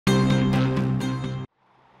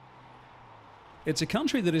It's a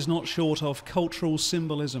country that is not short of cultural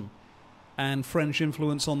symbolism, and French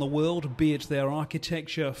influence on the world, be it their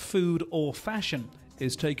architecture, food or fashion,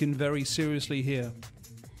 is taken very seriously here.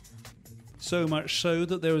 So much so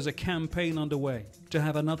that there is a campaign underway to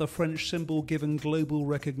have another French symbol given global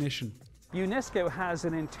recognition. Unesco has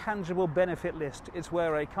an intangible benefit list. It's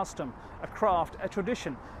where a custom, a craft, a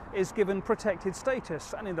tradition is given protected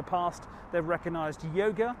status, and in the past they've recognised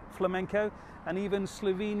yoga, flamenco and even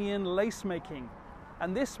Slovenian lace making.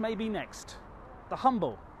 And this may be next. The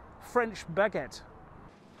humble French baguette.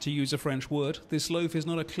 To use a French word, this loaf is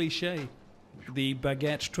not a cliché. The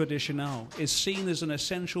baguette traditionnelle is seen as an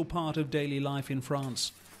essential part of daily life in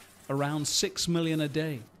France. Around 6 million a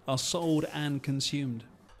day are sold and consumed.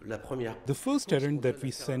 The first errand that we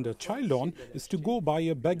send a child on is to go buy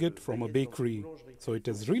a baguette from a bakery. So it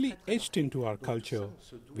is really etched into our culture.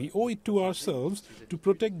 We owe it to ourselves to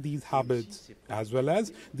protect these habits, as well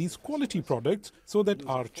as these quality products, so that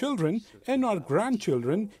our children and our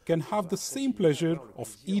grandchildren can have the same pleasure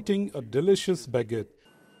of eating a delicious baguette.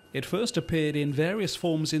 It first appeared in various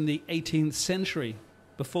forms in the 18th century,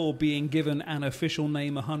 before being given an official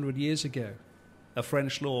name 100 years ago. A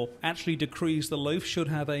French law actually decrees the loaf should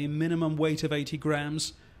have a minimum weight of 80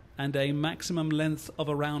 grams and a maximum length of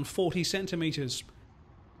around 40 centimeters.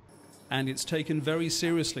 And it's taken very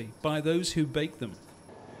seriously by those who bake them.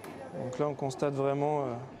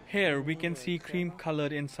 Here we can see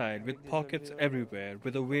cream-colored inside with pockets everywhere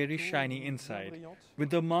with a very shiny inside. With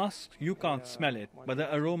the mask you can't smell it, but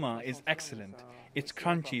the aroma is excellent. It's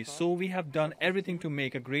crunchy, so we have done everything to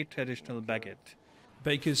make a great traditional baguette.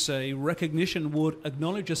 Bakers say recognition would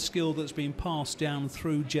acknowledge a skill that's been passed down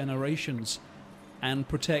through generations and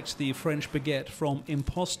protect the French baguette from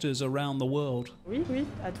imposters around the world.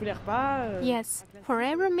 Yes, for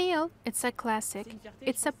every meal, it's a classic.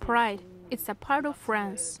 It's a pride. It's a part of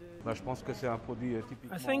France. I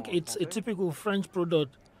think it's a typical French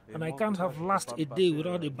product, and I can't have last a day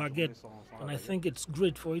without a baguette. And I think it's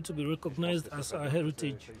great for it to be recognized as our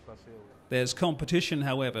heritage. There's competition,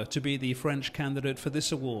 however, to be the French candidate for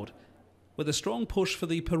this award, with a strong push for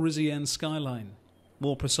the Parisian skyline.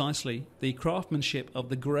 More precisely, the craftsmanship of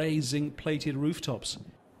the grey zinc-plated rooftops,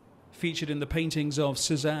 featured in the paintings of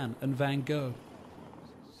Cézanne and Van Gogh.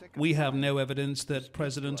 We have no evidence that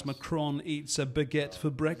President Macron eats a baguette for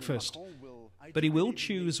breakfast, but he will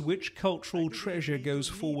choose which cultural treasure goes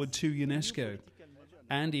forward to UNESCO,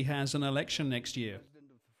 and he has an election next year.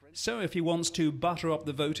 So if he wants to butter up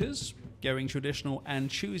the voters, going traditional and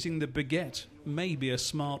choosing the baguette may be a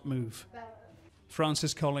smart move.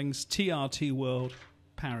 Francis Collings, TRT World,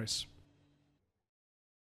 Paris.